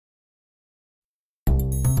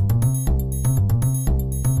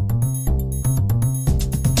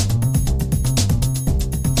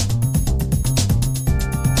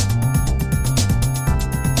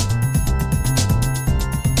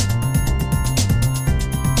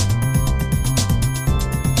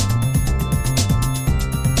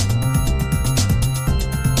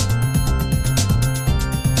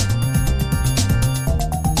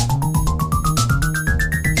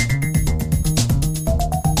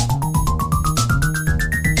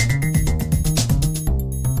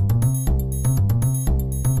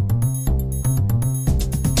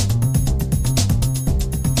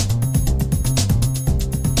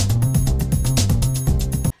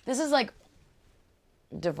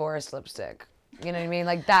divorce lipstick. You know what I mean?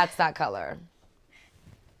 Like, that's that color.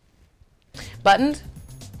 Buttoned?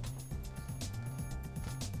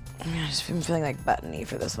 I'm feeling like buttony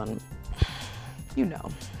for this one. You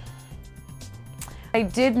know. I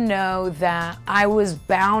did know that I was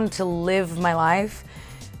bound to live my life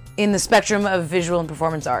in the spectrum of visual and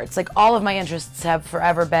performance arts. Like, all of my interests have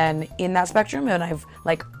forever been in that spectrum, and I've,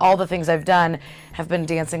 like, all the things I've done have been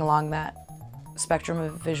dancing along that spectrum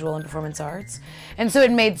of visual and performance arts. And so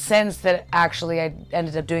it made sense that actually I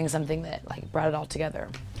ended up doing something that, like, brought it all together.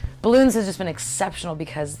 Balloons has just been exceptional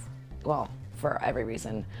because, well, for every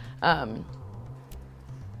reason.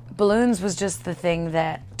 Balloons was just the thing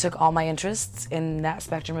that took all my interests in that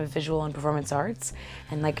spectrum of visual and performance arts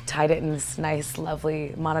and, like, tied it in this nice,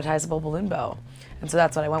 lovely, monetizable balloon bow. And so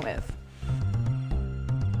that's what I went with.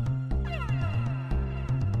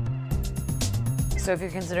 So if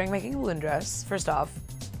you're considering making a balloon dress, first off,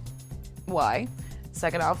 why?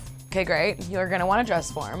 Second off, okay, great, you're gonna want a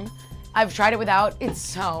dress form. I've tried it without, it's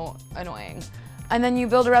so annoying. And then you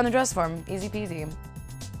build around the dress form, easy peasy.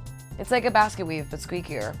 It's like a basket weave, but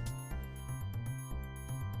squeakier.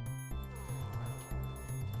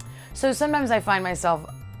 So sometimes I find myself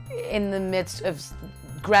in the midst of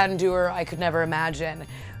grandeur I could never imagine,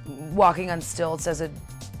 walking on stilts as a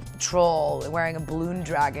troll, wearing a balloon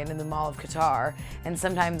dragon in the Mall of Qatar, and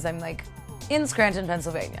sometimes I'm like in Scranton,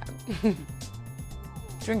 Pennsylvania,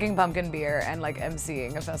 drinking pumpkin beer and like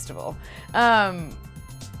emceeing a festival. I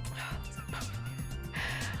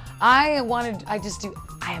just do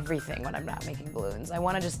everything when I'm not making balloons. I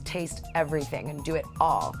want to just taste everything and do it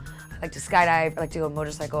all. I like to skydive, I like to go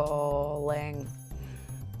motorcycling.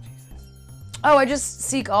 Oh, I just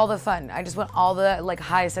seek all the fun. I just want all the like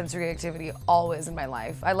high sensory activity always in my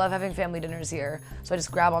life. I love having family dinners here, so I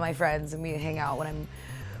just grab all my friends and we hang out when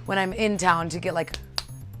I'm in town to get like,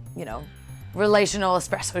 you know, relational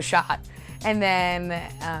espresso shot. And then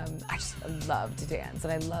I just love to dance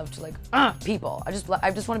and I love to like people. I just want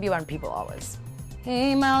to be around people always.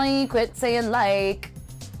 Hey Molly, quit saying like.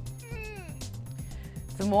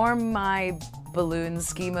 The more my balloon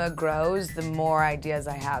schema grows, the more ideas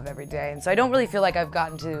I have every day. And so I don't really feel like I've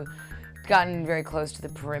gotten very close to the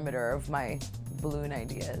perimeter of my balloon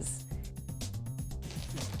ideas.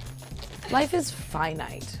 Life is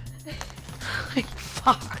finite. Like,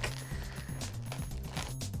 fuck.